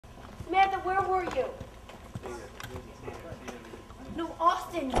Samantha, where were you? No,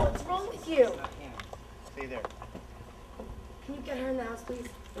 Austin, what's wrong with you? Stay there. Can you get her in the house, please?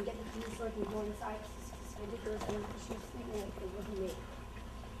 And get the keys so I can go inside. It's ridiculous. And she's sleeping like it wasn't me.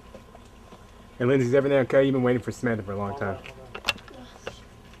 Hey, Lindsay, is everything okay? You've been waiting for Samantha for a long time.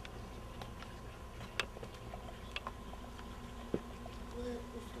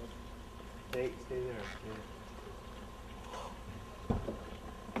 Stay there.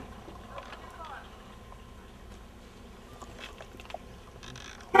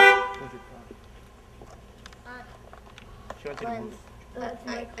 She went to the movie. That's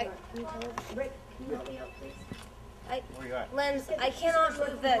my car. Can you tell us? Rick, can you help me out, please? Where you at? Lens, I cannot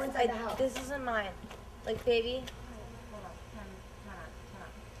move this. This isn't mine. Like, baby.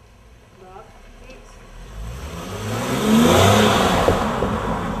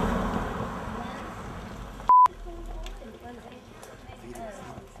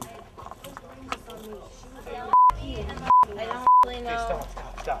 I don't really know.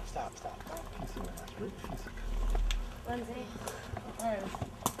 Okay, stop. Lindsay.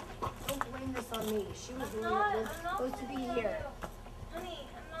 Don't blame this on me. She was supposed to be here. Honey,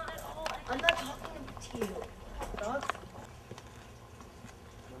 I'm not at all. I'm not talking to you. Dog.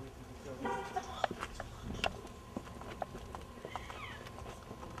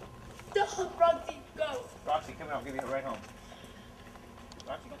 Stop, Roxy, go. Roxy, come here. I'll give you a ride home.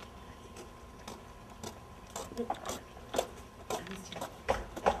 Roxy,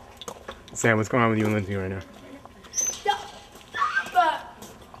 Sam, what's going on with you and Lindsay right now? Stop.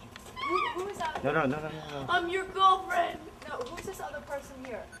 Who is that? No. I'm your girlfriend. No, who's this other person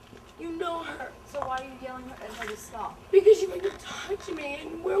here? You know her. So why are you yelling at her to stop? Because you were to touch me,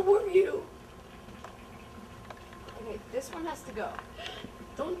 and where were you? Okay, this one has to go.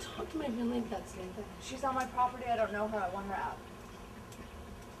 Don't talk to my friend like that, Samantha. She's on my property, I don't know her, I want her out.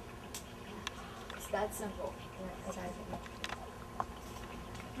 It's that simple.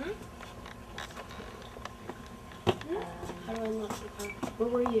 How do I not see her? Where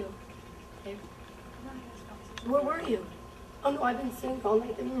were you? Okay. Where were you? Oh no, I've been sitting all night.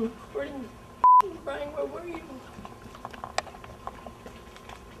 I've been recording, crying. Where were you?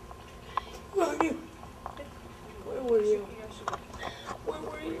 Where were you? Where were you? Where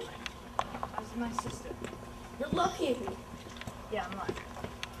were you? This is my sister. You're lucky. Yeah, I'm lying.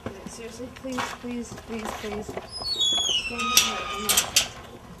 Okay, seriously, please.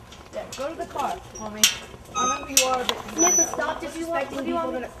 Yeah, go to the car for me. I know who you are, but Samantha, stop disrespecting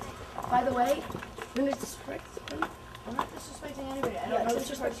people that are... By the way, when it's disrespect... I'm not disrespecting anybody. I Yeah, don't know it's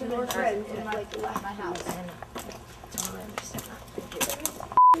this disrespecting person your friends. in my house.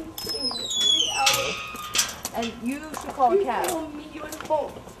 And you should call a cab. I'll meet you at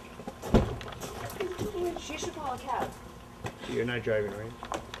home. She should call a cab. You're not driving, right?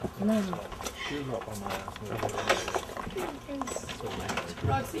 No. You grew up on my ass.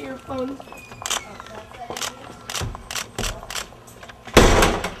 Roxy, your phone.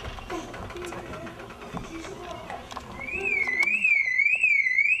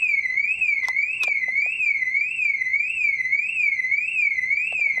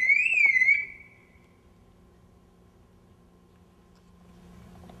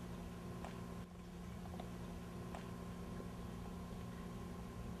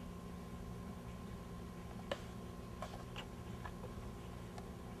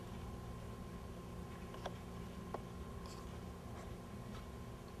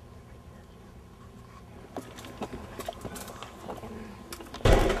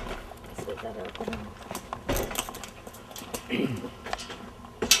 Let's get that open.